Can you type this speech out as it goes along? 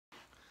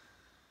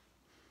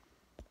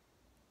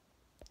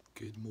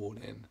good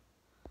morning.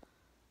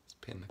 Let's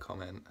pin the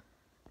comment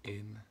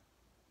in.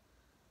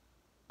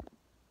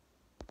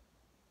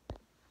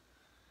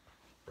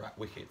 Right,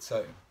 wicked.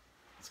 So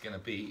it's going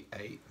to be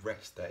a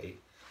rest day,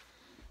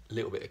 a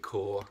little bit of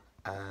core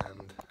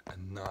and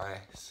a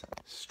nice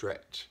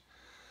stretch.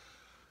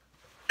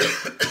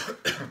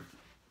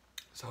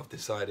 So I've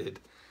decided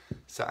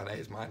Saturday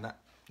is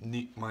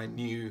my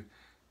new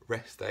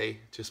rest day.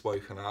 Just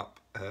woken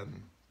up,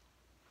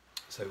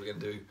 so we're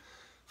going to do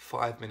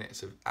 5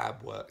 minutes of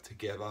ab work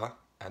together,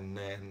 and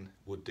then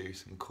we'll do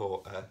some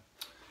core.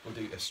 We'll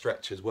do a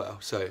stretch as well.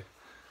 So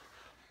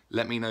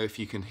let me know if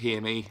you can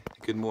hear me.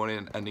 Good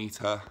morning,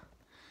 Anita.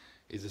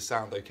 Is the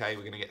sound okay?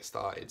 We're going to get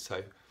started.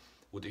 So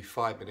we'll do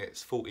 5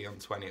 minutes, 40 on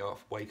 20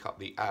 off. Wake up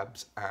the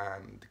abs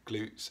and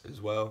glutes as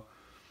well.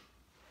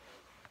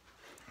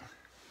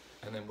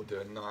 And then we'll do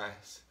a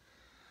nice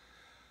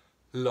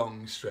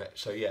long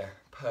stretch. So yeah,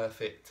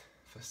 perfect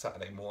for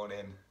Saturday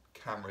morning.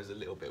 Camera's a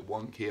little bit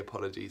wonky,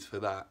 apologies for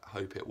that.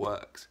 Hope it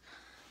works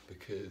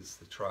because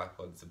the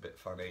tripod's a bit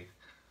funny.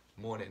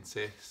 Morning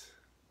sis,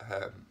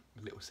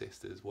 little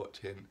sister's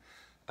watching.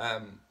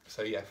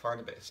 So yeah,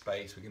 find a bit of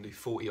space. We're gonna do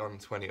 40 on,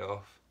 20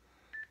 off.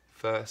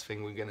 First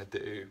thing we're gonna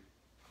do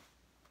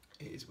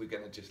is we're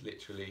gonna just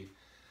literally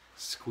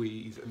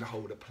squeeze and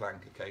hold a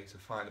plank, okay? So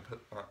find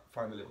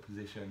a little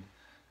position.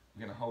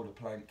 We're going to hold a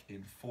plank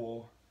in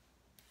 4,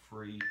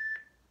 3,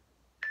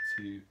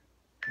 2,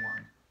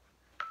 1.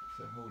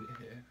 So hold it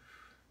here.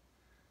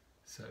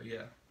 So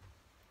yeah,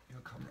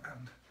 you'll come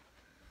around.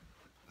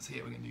 So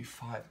yeah, we're going to do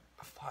 5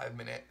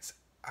 minutes,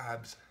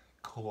 abs,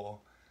 core,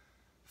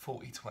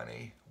 40,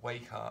 20,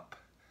 wake up,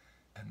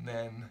 and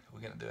then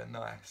we're going to do a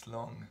nice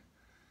long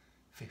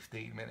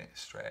 15-minute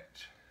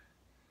stretch.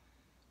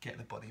 Get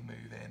the body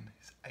moving.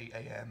 It's 8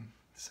 AM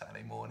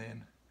Saturday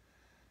morning,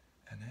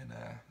 and then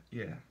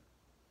yeah.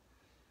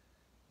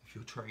 If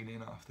you're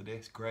training after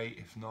this, great.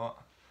 If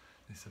not,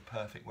 this is a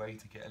perfect way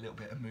to get a little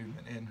bit of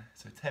movement in.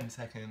 So 10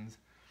 seconds,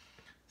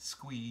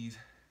 squeeze,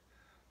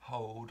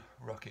 hold,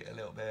 rock it a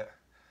little bit.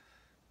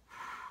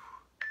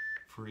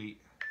 3,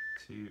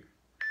 2,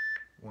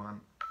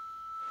 1,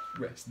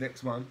 rest.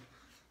 Next one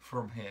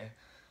from here.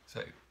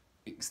 So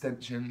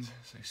extensions,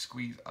 so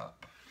squeeze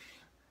up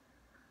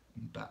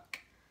and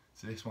back.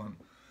 So this one,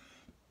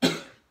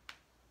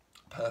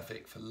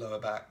 perfect for lower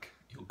back,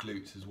 your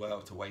glutes as well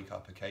to wake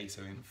up, okay?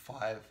 So in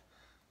 5,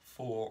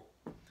 4,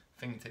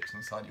 fingertips on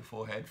the side of your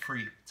forehead,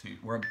 3, 2,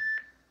 1,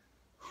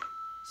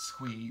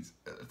 squeeze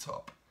at the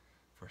top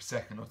for a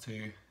second or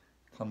two,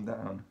 come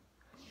down,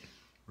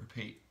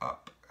 repeat,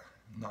 up,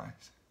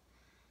 nice,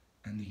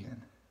 and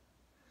again.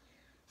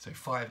 So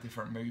 5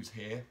 different moves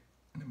here,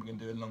 and then we're going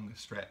to do a longer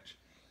stretch.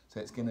 So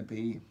it's going to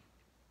be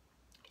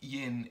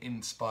yin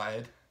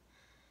inspired,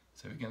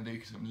 so we're going to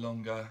do some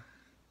longer.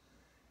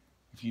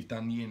 If you've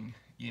done yin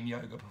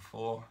yoga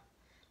before,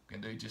 we're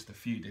going to do just a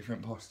few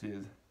different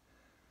postures,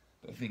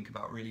 but think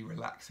about really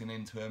relaxing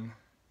into them.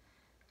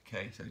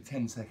 Okay, so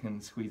 10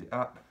 seconds, squeeze it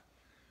up.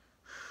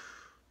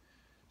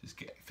 Just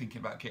thinking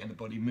about getting the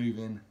body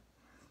moving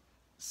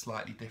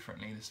slightly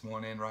differently this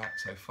morning, right?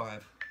 So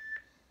 5,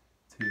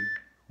 2,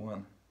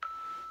 1.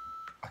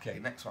 Okay,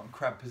 next one,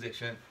 crab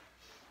position.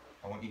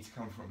 I want you to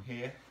come from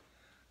here,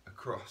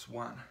 across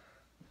 1.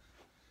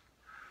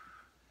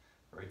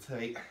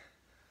 Rotate.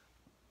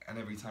 And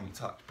every time you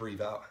touch,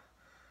 breathe out.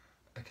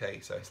 Okay,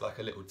 so it's like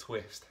a little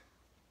twist.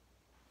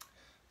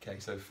 Okay,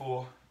 so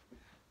 4,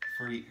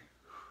 3,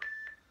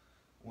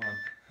 1,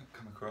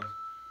 come across.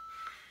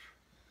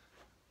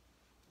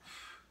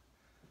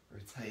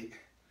 Rotate.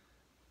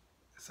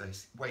 So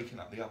it's waking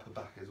up the upper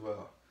back as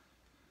well.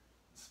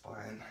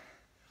 Spine,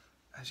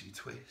 as you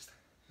twist,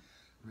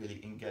 really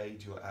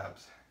engage your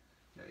abs.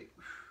 Okay.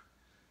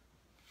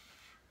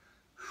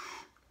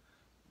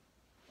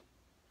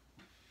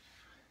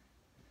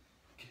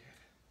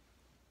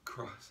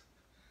 Cross.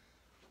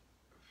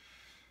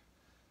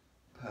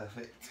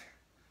 Perfect.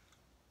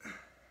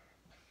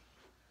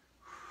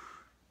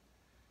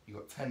 You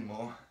got 10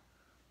 more.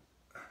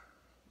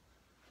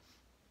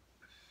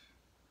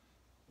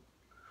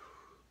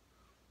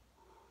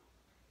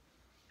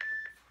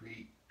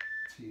 3,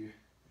 2,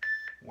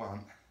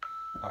 1.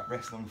 Right,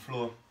 rest on the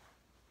floor.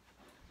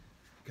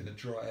 Gonna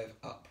drive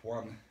up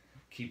 1.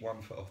 Keep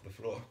 1 foot off the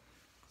floor.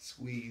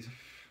 Squeeze.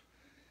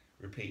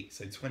 Repeat.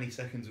 So 20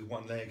 seconds with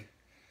one leg.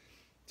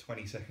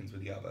 20 seconds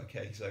with the other,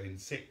 okay, so in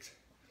 6,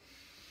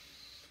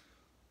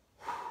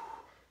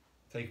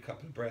 take a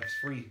couple of breaths,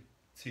 3,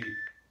 2,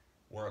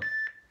 1,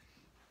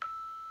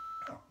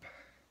 up,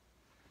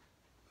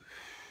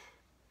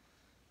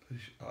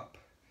 push up.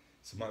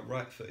 So my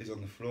right foot is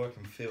on the floor, I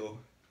can feel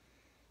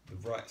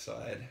the right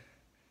side,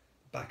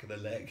 back of the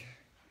leg,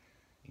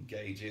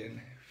 engage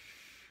in,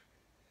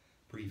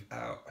 breathe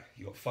out.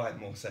 You got 5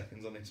 more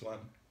seconds on this one,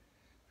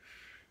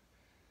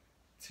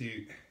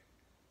 2,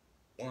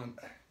 1,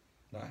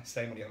 nice,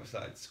 same on the other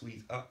side,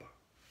 squeeze up.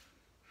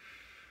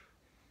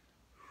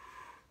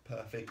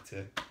 Perfect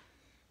to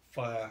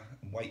fire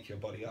and wake your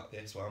body up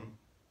this one.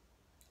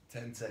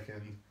 10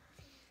 seconds.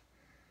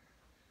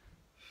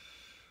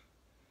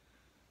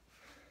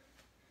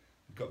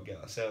 got to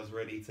get ourselves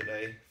ready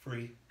today.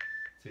 3,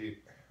 2,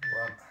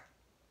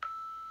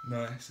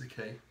 1. Nice,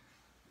 okay.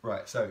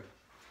 Right, so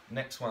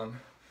next one,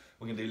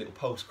 we're going to do little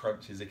pulse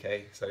crunches,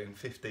 okay? So in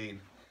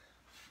 15,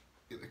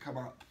 you're going to come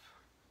up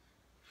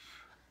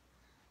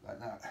like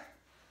that.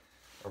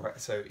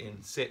 Alright, so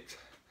in 6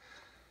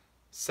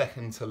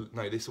 seconds,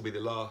 no, this will be the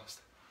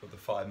last of the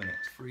 5 minutes.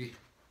 3,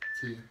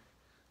 2,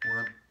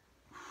 1.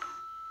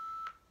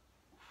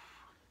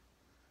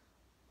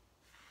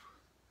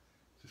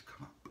 Just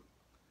come up,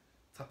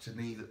 touch your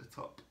knees at the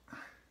top.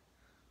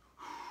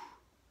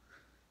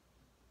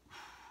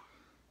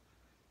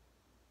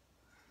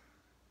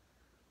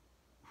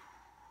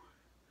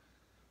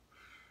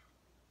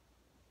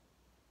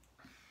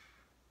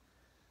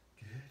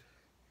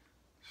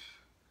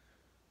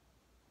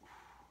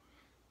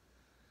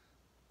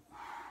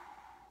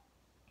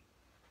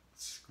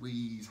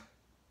 Squeeze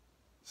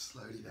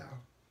slowly down.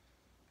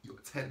 You've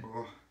got 10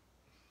 more.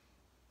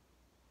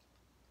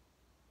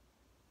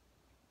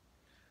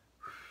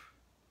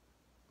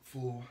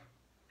 4,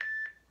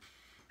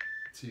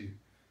 2,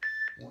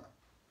 1.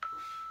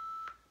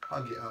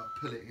 Hug it up,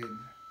 pull it in.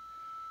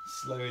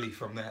 Slowly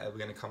from there, we're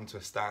going to come to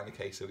a stand.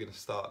 Okay, so we're going to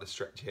start the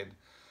stretch in,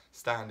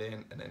 stand in,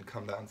 and then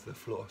come down to the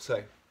floor.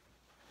 So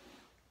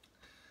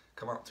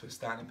come up to a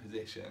standing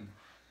position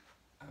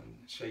and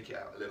shake it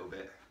out a little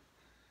bit.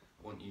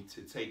 I want you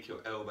to take your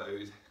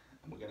elbows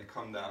and we're going to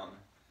come down.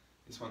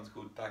 This one's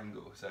called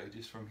dangle, so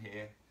just from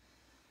here.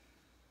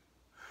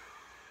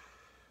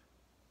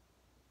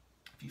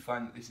 If you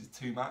find that this is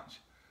too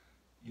much,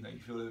 you know, you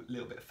feel a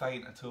little bit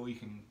faint at all, you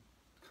can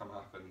come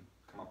up and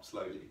come up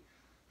slowly.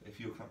 But if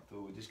you're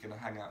comfortable, we're just going to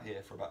hang out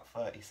here for about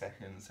 30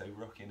 seconds, so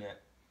rocking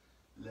it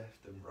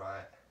left and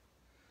right.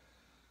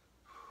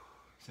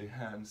 So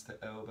hands to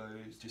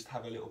elbows, just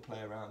have a little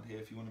play around here.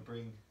 If you want to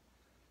bring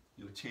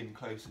your chin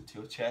closer to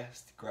your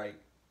chest, great.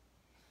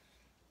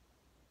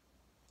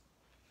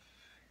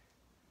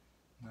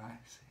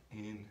 Nice,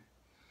 in.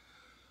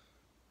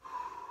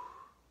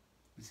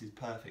 This is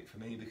perfect for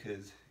me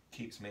because it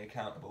keeps me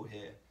accountable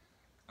here.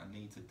 I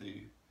need to do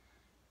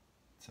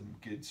some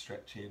good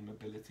stretching,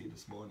 mobility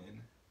this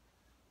morning.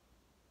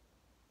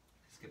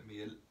 It's going to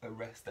be a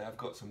rest day. I've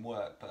got some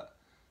work, but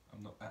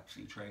I'm not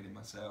actually training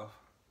myself.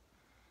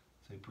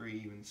 So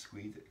breathe and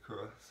squeeze it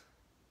across.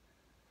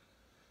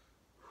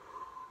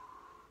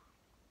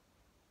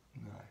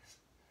 Nice.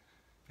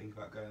 Think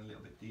about going a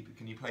little bit deeper.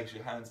 Can you place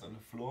your hands on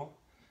the floor?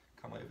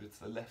 Come over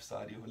to the left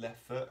side of your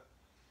left foot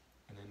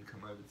and then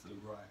come over to the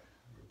right.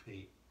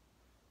 Repeat.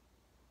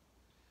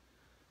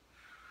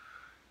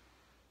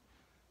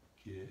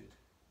 Good.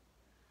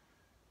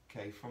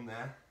 Okay, from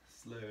there,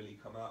 slowly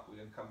come up. We're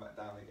going to come back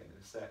down again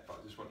in a sec, but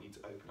I just want you to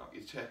open up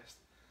your chest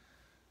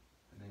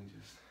and then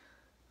just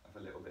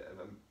have a little bit of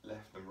a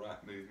left and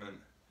right movement.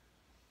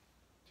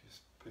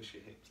 Just push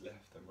your hips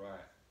left and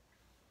right.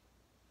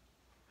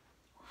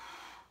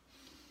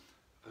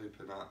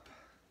 Open up.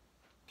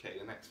 Okay,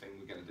 the next thing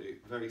we're going to do,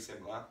 very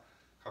similar.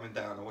 Coming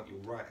down, I want your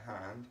right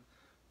hand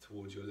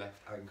towards your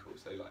left ankle,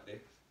 so like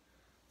this.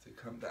 So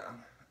come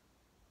down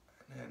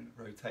and then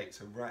rotate.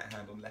 So right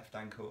hand on left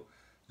ankle,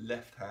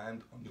 left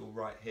hand on your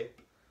right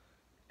hip,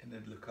 and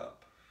then look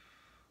up.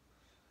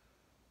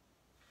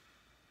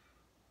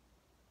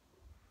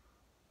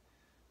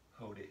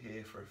 Hold it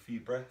here for a few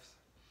breaths.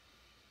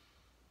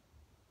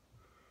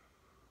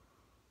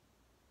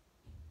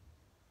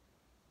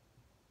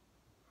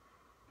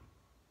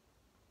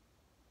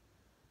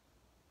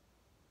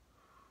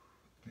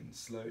 And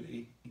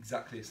slowly,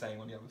 exactly the same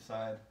on the other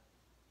side.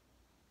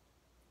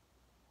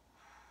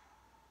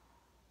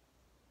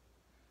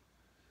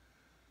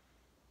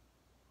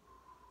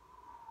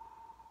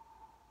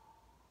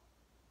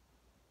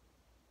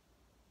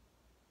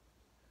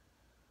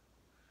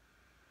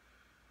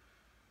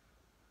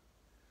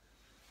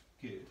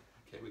 Good.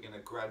 Okay, we're going to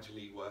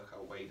gradually work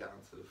our way down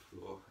to the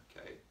floor.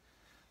 Okay,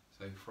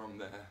 so from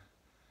there,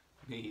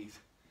 knees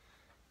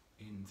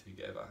in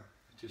together,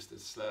 just a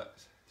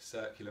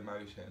circular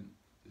motion,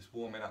 just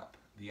warming up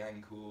the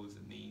ankles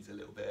and knees a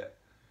little bit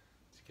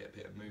to get a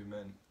bit of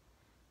movement,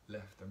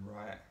 left and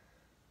right.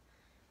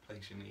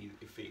 Place your knees,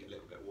 your feet a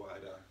little bit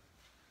wider,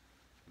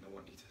 and I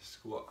want you to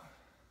squat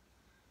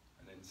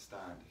and then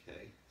stand.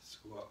 Okay,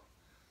 squat.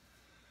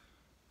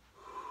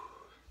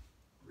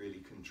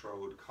 Really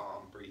controlled,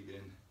 calm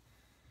breathing.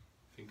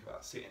 Think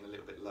about sitting a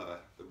little bit lower.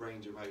 The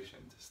range of motion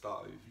to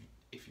start with,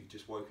 if you've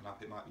just woken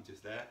up, it might be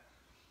just there.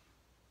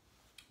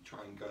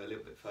 Try and go a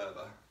little bit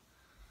further.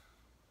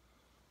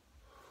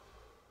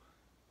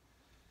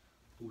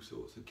 All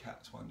sorts of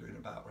cats wandering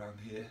about around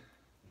here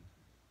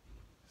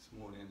this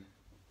morning.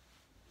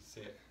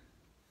 Sit,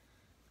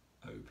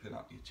 open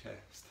up your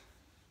chest.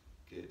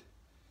 Good.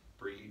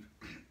 Breathe.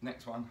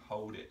 Next one,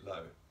 hold it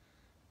low.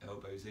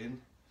 Elbows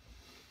in.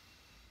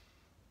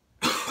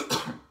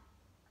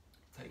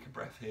 Take a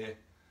breath here.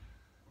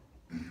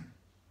 And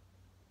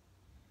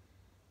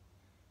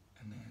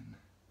then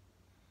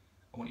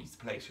I want you to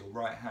place your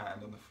right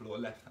hand on the floor,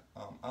 left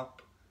arm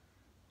up,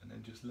 and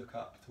then just look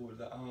up towards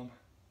that arm.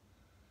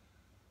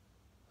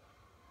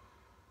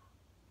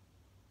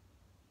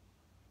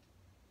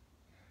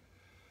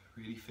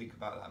 Really think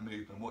about that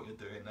movement, what you're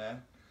doing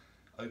there,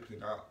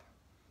 opening up,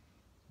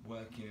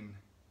 working,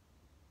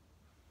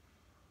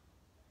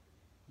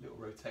 little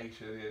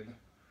rotation in,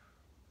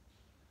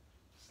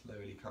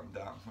 slowly come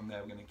down. From there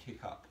we're going to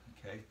kick up,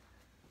 okay?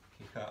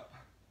 Kick up,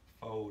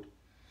 fold.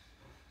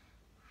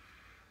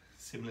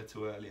 Similar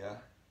to earlier,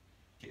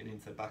 getting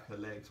into the back of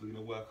the legs, we're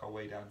going to work our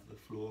way down to the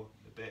floor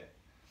a bit.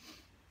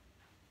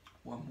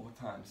 One more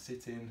time,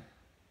 sitting.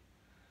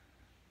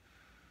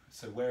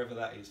 So wherever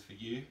that is for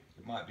you,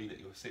 it might be that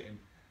you're sitting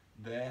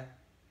there,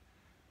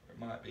 or it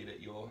might be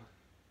that your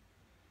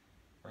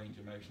range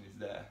of motion is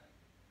there.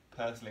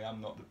 Personally,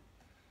 I'm not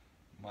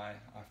I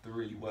have to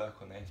really work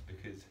on this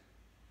because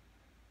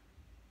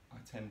I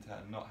tend to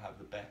not have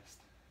the best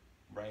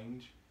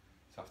range,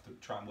 so I have to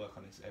try and work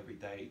on this every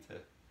day to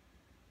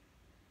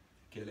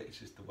get it. It's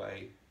just the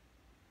way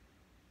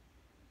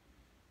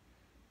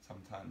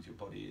sometimes your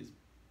body is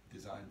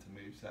designed to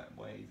move certain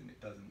ways and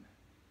it doesn't.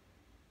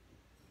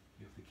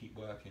 You have to keep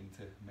working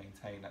to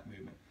maintain that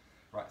movement.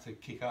 Right, so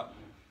kick up,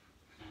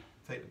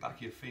 take the back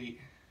of your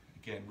feet,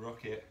 again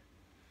rock it.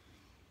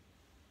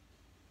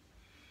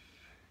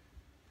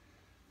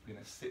 We're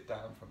going to sit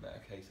down from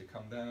there, okay, so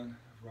come down,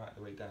 right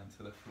the way down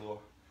to the floor,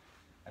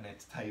 and then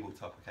it's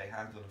tabletop, okay,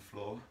 hands on the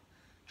floor,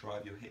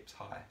 drive your hips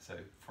high, so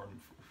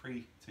from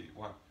 3, 2,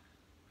 1.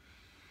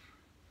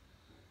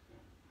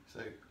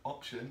 So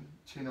option,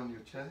 chin on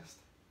your chest.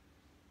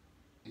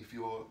 If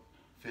you're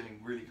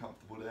feeling really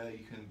comfortable there,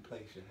 you can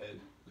place your head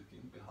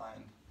looking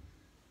behind.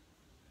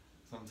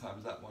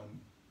 Sometimes that one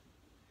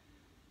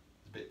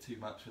is a bit too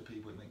much for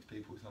people, it makes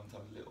people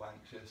sometimes a little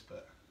anxious,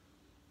 but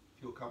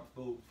if you're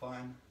comfortable,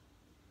 fine.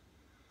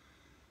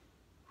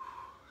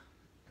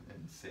 And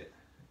then sit.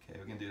 Okay,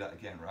 we're going to do that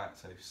again, right?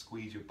 So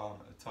squeeze your bum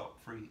at the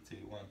top, 3, 2,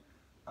 1,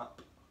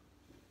 up.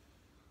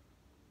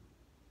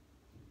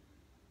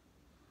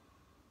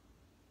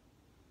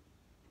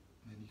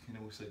 And then you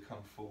can also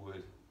come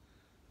forward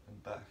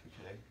and back,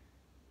 okay?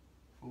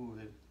 Forward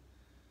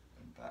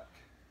and back.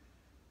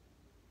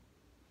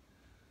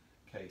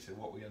 Okay, so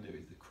what we're going to do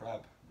is the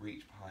crab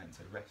reach behind,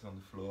 so rest on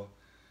the floor.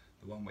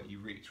 The one where you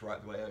reach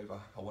right the way over,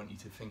 I want you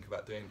to think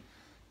about doing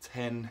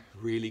 10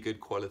 really good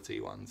quality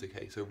ones,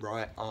 okay? So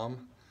right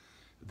arm,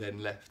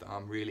 then left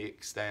arm, really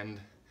extend,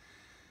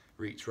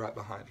 reach right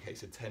behind, okay?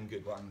 So 10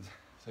 good ones.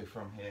 So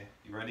from here,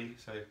 you ready?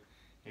 So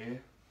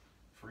here,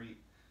 3,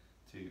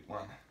 2,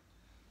 1.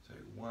 So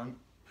 1,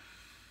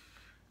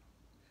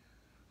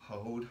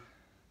 hold,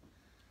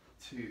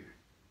 2,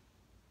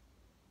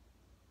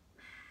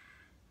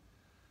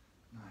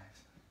 nice,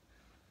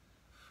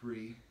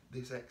 3.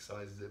 This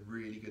exercise is a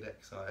really good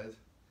exercise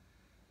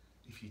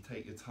if you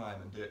take your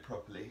time and do it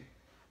properly.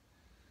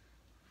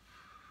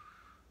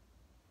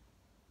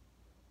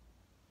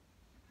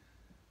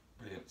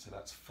 Brilliant, so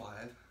that's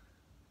 5,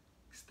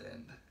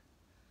 extend,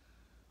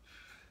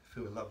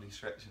 feel a lovely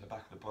stretch in the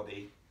back of the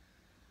body,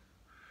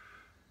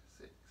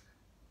 6,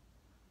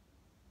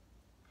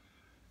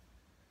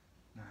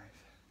 nice.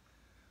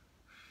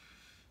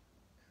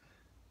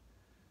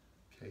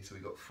 Okay, so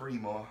we've got 3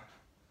 more.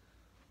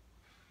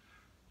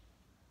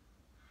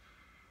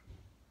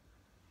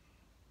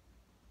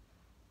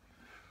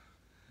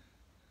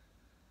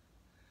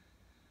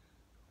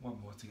 One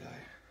more to go.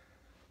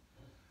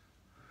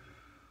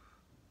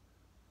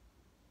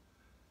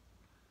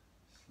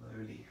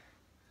 Slowly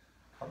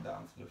come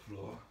down to the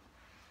floor.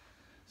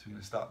 So we're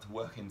going to start to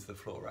work into the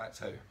floor, right?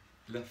 So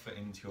left foot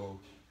into your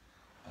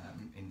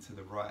into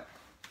the right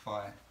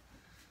thigh.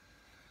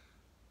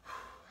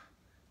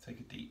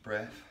 Take a deep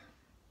breath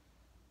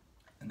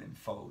and then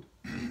fold.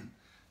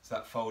 So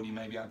that fold, you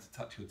may be able to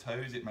touch your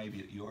toes. It may be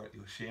at your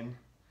shin.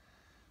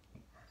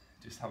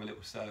 Just have a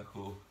little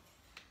circle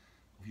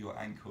of your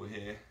ankle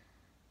here.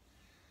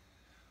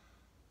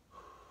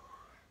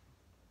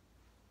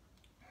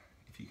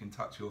 If you can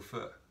touch your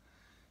foot,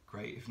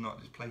 great. If not,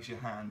 just place your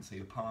hands so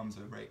your palms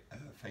are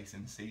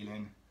facing the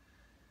ceiling.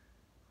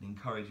 And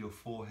encourage your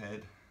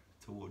forehead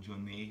towards your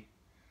knee.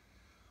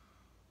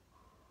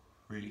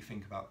 Really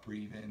think about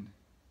breathing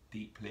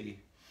deeply.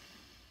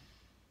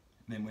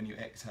 And then when you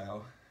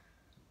exhale,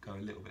 go a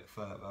little bit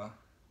further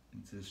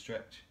into the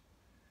stretch.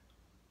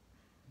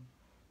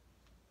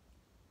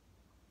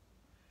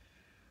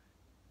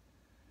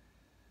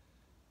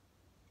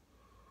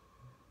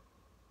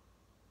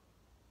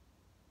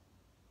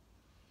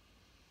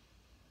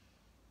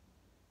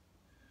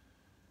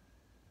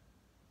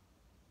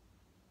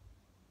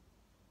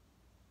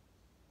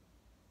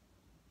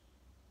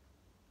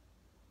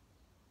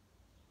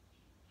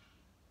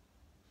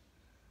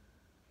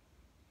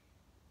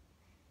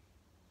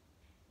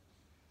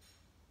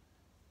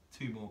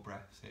 Two more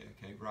breaths here,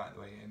 okay, right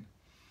the way in.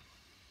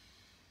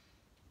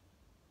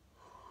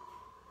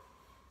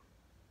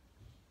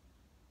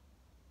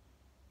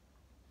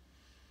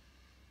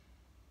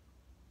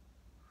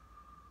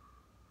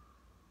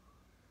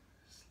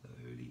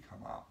 Slowly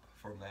come up.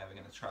 From there we're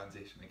going to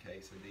transition, okay,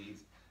 so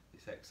this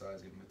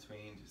exercise in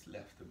between, just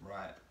left and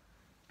right,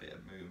 bit of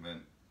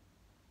movement,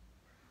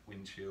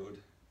 windshield,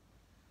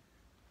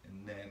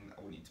 and then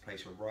I want you to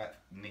place your right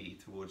knee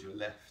towards your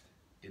left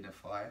in a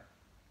 5,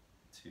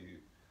 2,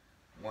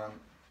 1.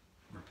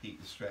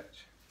 Repeat the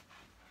stretch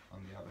on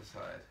the other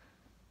side.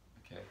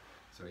 Okay,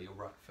 so your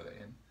right foot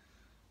in, and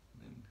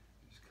then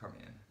just come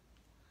in.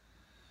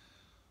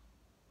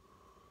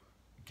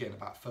 Again,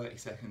 about 30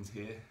 seconds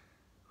here.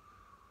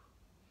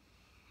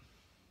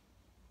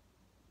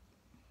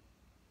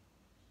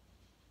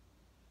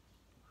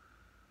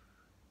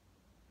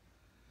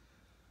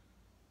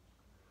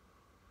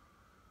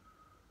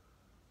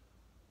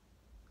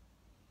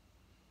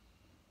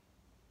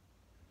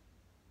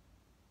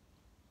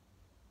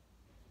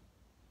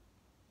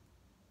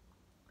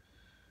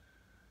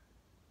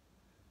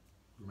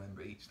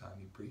 Remember, each time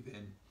you breathe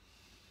in,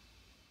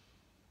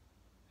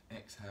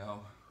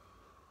 exhale,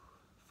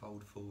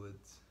 fold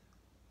forwards,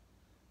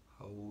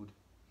 hold.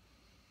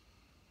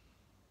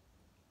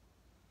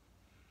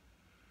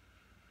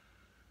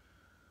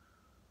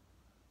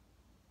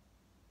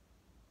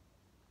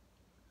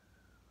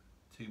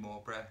 Two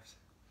more breaths.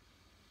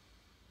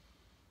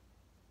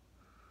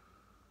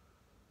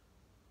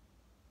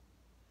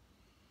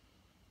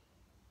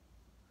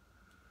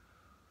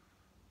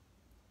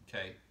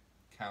 Okay,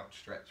 couch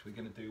stretch. We're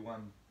going to do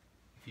one.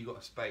 If you've got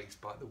a space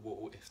by the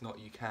wall, if not,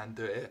 you can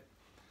do it.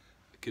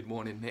 Good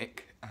morning,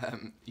 Nick.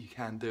 You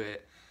can do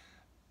it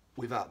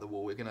without the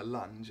wall. We're going to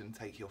lunge and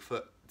take your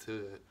foot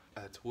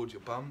towards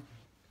your bum.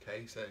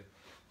 Okay, so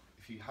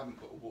if you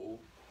haven't got a wall,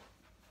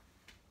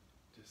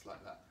 just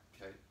like that.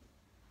 Okay,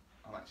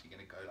 I'm actually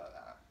going to go like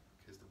that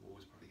because the wall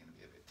is probably going to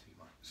be a bit too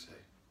much. So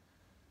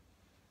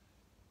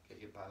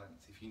get your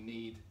balance. If you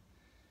need,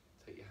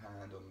 take your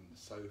hand on the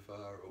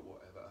sofa or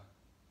whatever.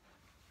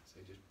 So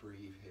just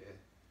breathe here,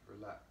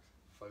 relax,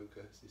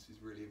 focus. This is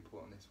really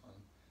important, this one,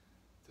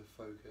 to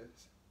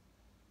focus.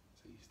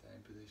 So you stay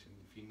in position.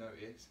 If you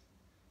notice,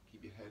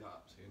 keep your head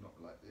up so you're not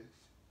like this.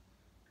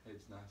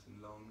 Head's nice and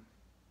long,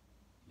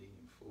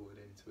 leaning forward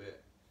into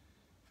it.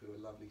 Feel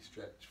a lovely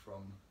stretch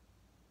from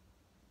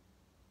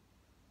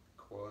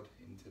quad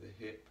into the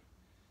hip,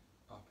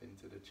 up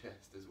into the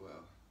chest as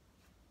well.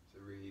 It's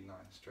a really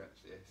nice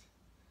stretch, this.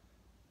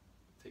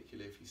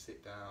 Particularly if you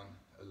sit down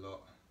a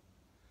lot.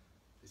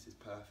 This is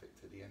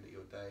perfect at the end of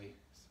your day.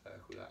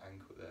 Circle that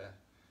ankle there.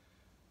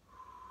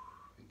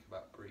 Think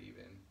about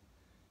breathing.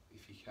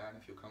 If you can,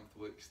 if you're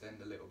comfortable,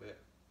 extend a little bit.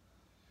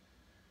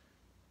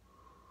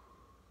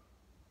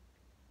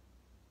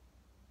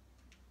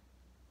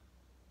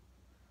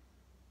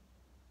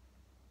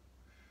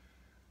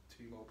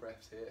 Two more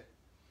breaths here.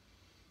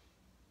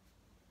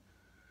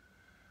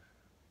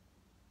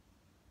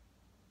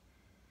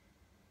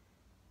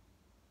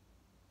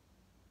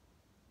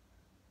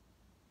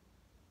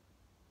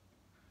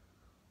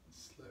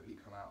 Slowly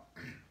come out.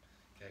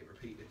 Okay,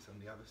 repeat this on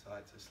the other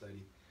side, so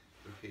slowly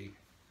repeat.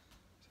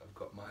 So I've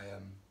got my, I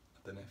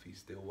don't know if he's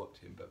still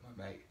watching, but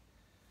my mate,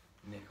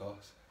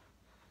 Nikos,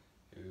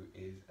 who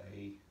is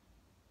a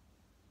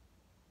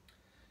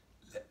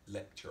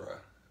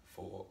lecturer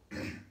for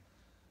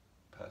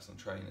personal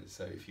trainers.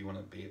 So if you want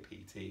to be a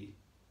PT,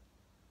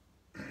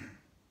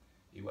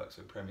 he works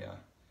with Premier,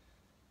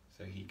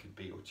 so he could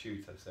be your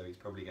tutor, so he's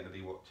probably going to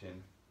be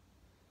watching.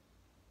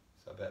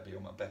 So I better be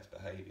on my best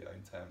behaviour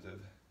in terms of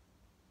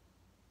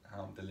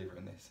how I'm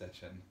delivering this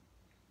session,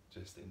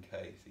 just in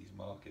case he's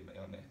marking me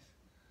on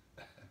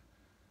this.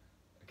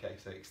 Okay,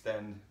 so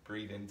extend,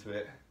 breathe into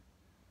it,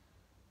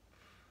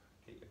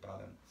 get your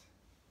balance.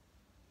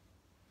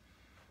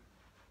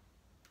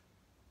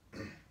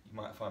 You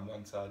might find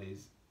one side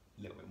is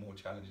a little bit more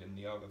challenging than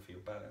the other for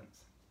your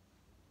balance.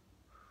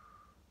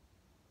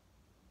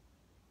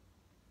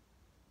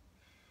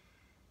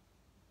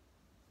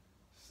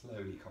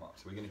 Slowly come up,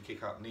 so we're going to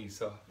kick up, knees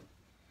soft.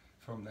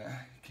 From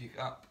there, kick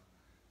up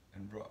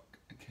and rock,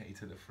 okay,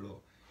 to the floor.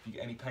 If you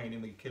get any pain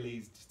in the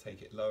Achilles, just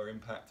take it lower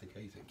impact,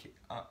 okay, so kick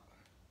up,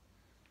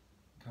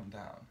 come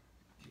down,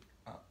 kick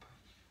up,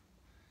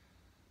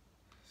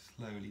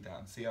 slowly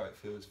down. See how it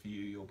feels for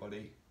you, your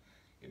body.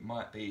 It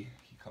might be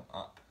you come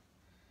up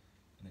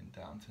and then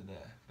down to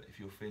there, but if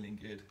you're feeling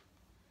good,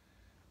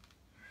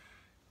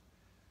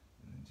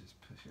 and then just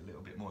push a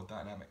little bit more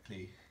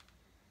dynamically,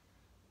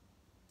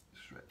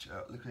 stretch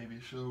out, look over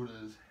your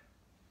shoulders,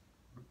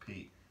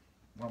 repeat,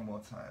 one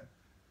more time.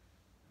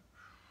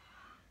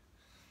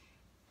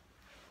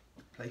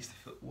 Place the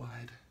foot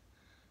wide.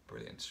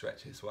 Brilliant,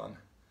 stretch this one.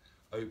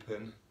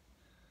 Open,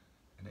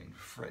 and then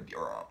thread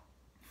your arm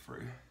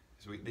through.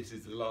 So this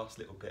is the last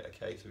little bit,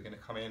 okay? So we're gonna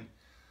come in,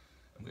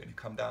 and we're gonna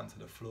come down to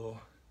the floor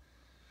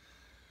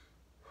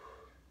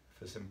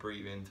for some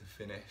breathing to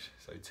finish.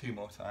 So 2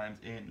 more times,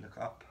 in, look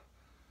up.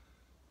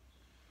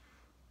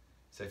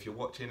 So if you're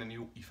watching and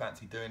you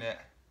fancy doing it,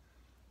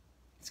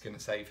 it's gonna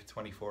save for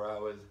 24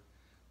 hours.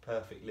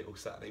 Perfect little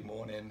Saturday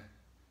morning.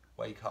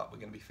 Wake up, we're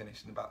going to be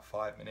finished in about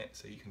 5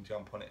 minutes, so you can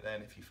jump on it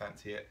then if you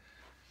fancy it.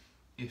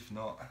 If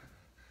not,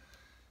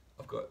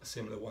 I've got a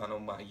similar one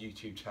on my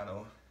YouTube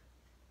channel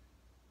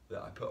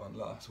that I put on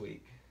last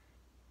week.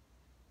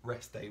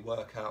 Rest day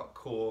workout,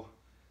 core,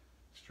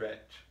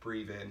 stretch,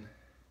 breathe in,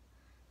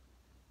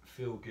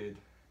 feel good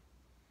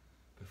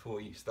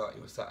before you start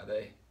your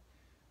Saturday.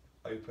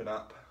 Open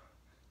up,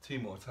 2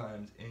 more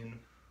times in.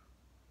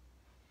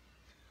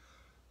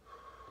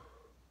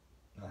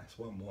 Nice,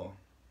 1 more.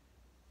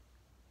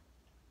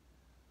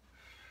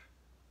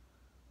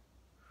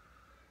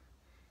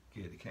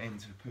 Good, okay,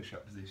 into a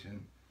push-up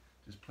position.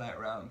 Just play it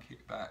around,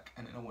 kick back,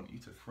 and then I want you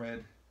to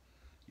thread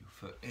your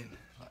foot in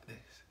like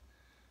this.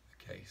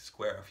 Okay,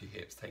 square off your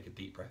hips, take a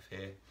deep breath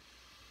here.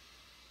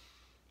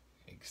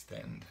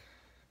 Extend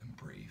and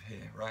breathe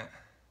here, right?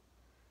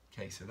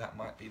 Okay, so that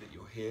might be that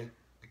you're here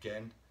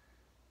again.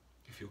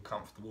 If you're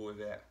comfortable with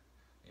it,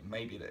 it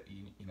may be that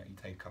you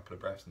take a couple of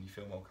breaths and you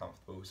feel more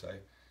comfortable. So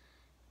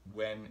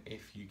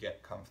if you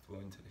get comfortable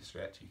into the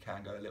stretch, you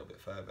can go a little bit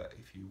further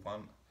if you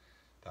want.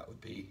 That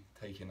would be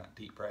taking that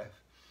deep breath.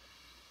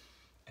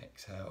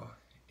 Exhale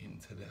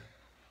into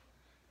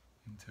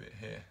it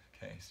here.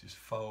 Okay, so just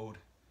fold,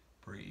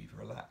 breathe,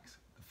 relax.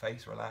 The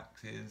face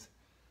relaxes,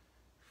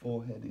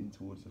 forehead in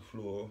towards the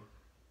floor.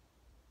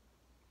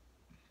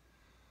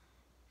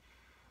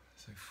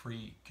 So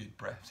 3 good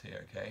breaths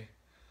here, okay?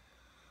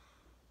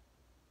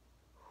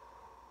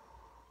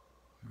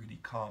 Really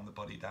calm the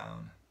body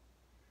down.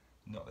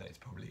 Not that it's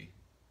probably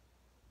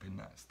been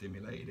that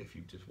stimulated if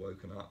you've just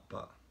woken up,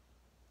 but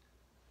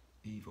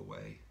either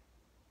way.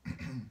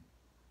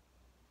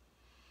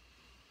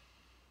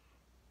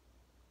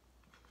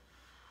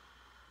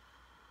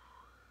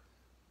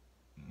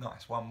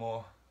 Nice, one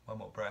more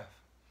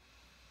breath.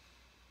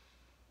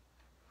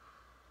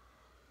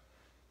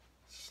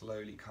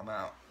 Slowly come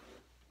out,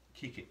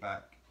 kick it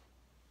back.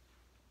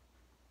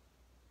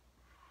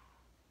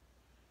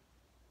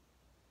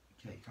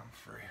 Okay, come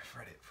through,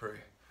 thread it through.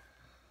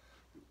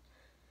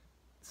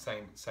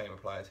 Same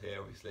applies here,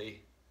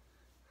 obviously.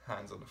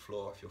 Hands on the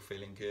floor if you're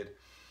feeling good.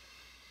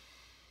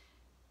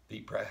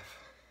 Deep breath,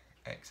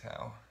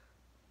 exhale,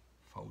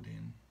 fold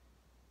in.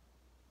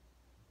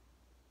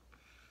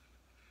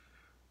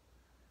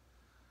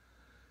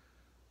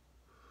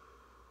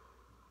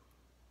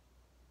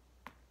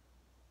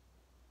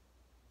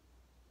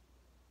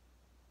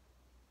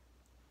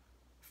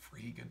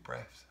 Three good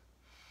breaths.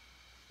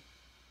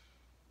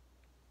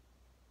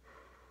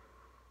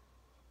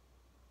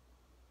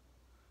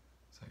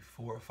 So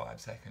 4 or 5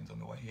 seconds on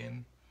the way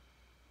in.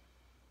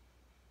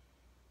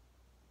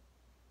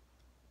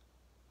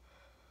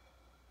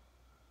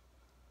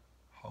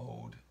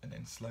 Hold and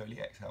then slowly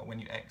exhale. When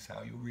you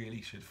exhale, you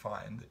really should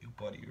find that your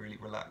body really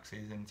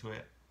relaxes into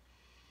it.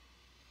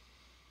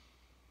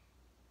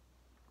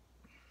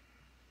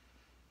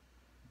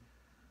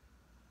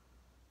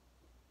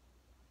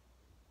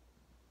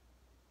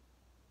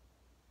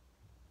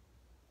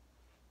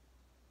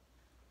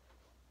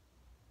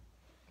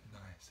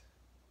 Nice.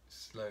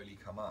 Slowly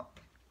come up.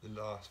 The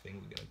last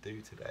thing we're going to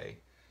do today,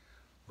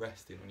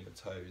 resting on your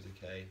toes,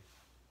 okay?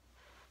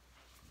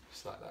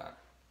 Just like that.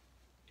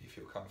 If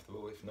you're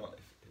comfortable, if not,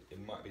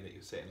 it might be that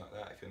you're sitting like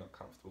that. If you're not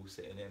comfortable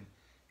sitting in,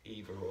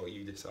 either or,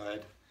 you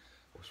decide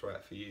what's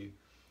right for you.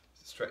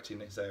 So stretching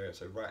this area,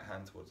 so right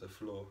hand towards the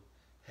floor,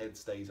 head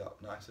stays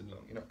up nice and long.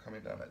 You're not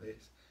coming down like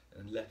this,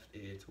 and left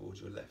ear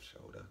towards your left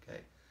shoulder,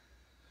 okay?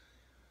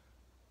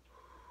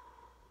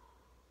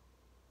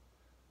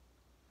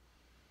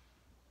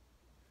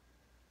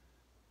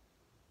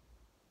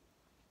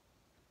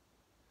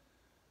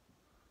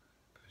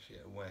 Push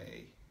it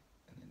away,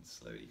 and then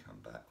slowly come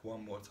back.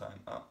 One more time,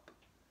 up.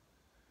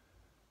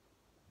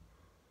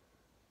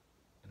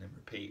 And then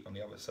repeat on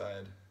the other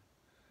side.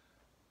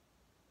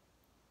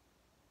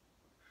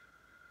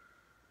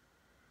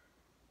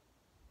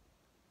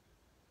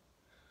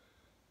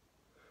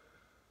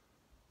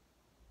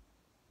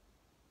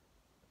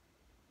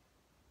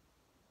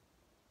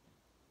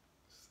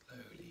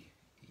 Slowly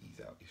ease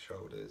out your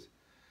shoulders.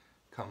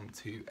 Come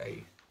to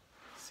a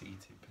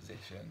seated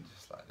position,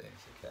 just like this,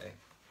 okay?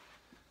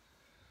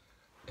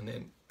 And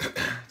then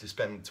just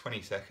spend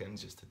 20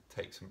 seconds just to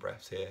take some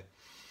breaths here.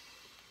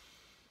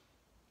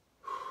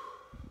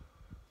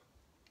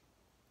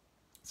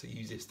 So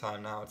use this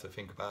time now to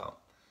think about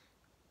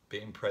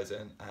being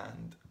present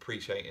and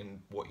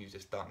appreciating what you've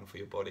just done for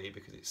your body,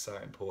 because it's so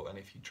important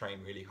if you train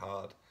really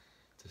hard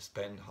to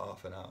spend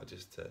half an hour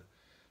just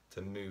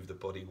to move the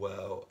body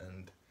well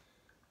and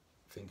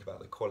think about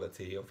the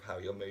quality of how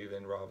you're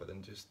moving rather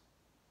than just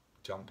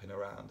jumping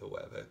around or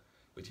whatever,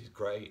 which is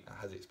great, it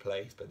has its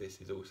place, but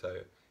this is also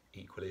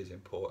equally as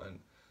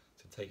important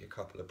to take a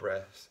couple of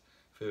breaths,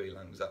 fill your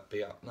lungs up,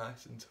 be up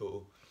nice and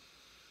tall.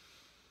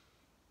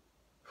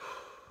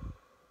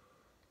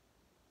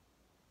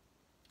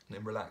 And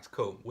then relax.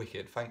 Cool,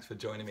 wicked. Thanks for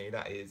joining me.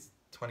 That is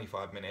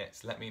 25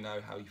 minutes. Let me know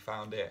how you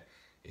found it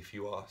if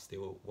you are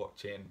still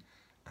watching,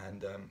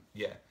 and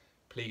yeah,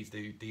 please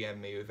do DM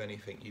me with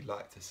anything you'd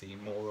like to see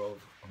more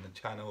of on the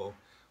channel,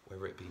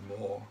 whether it be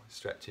more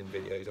stretching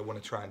videos. I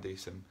want to try and do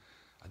some,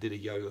 I did a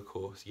yoga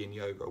course, yin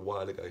yoga, a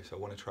while ago, so I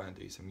want to try and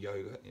do some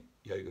yoga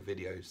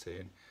videos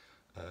soon.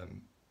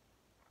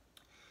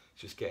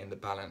 Just getting the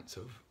balance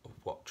of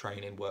what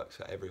training works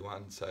for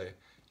everyone. So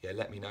yeah,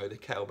 let me know. The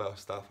kettlebell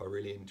stuff I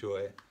really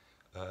enjoy.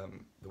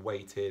 The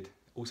weighted,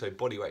 also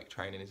bodyweight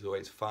training is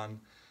always fun.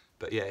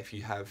 But yeah, if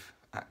you have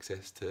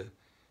access to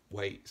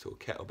weights or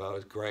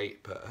kettlebells,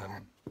 great, but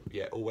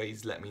yeah,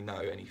 always let me know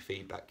any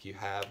feedback you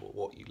have or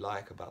what you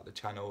like about the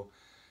channel,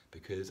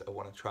 because I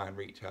want to try and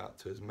reach out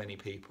to as many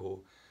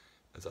people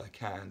as I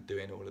can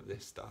doing all of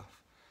this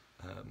stuff.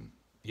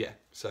 Yeah,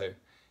 so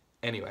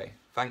anyway,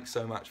 thanks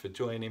so much for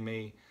joining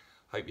me.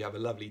 Hope you have a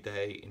lovely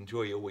day,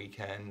 enjoy your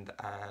weekend,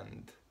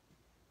 and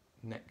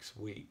next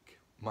week,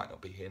 might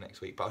not be here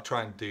next week, but I'll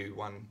try and do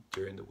one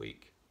during the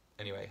week.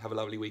 Anyway, have a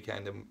lovely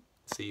weekend and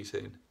see you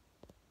soon.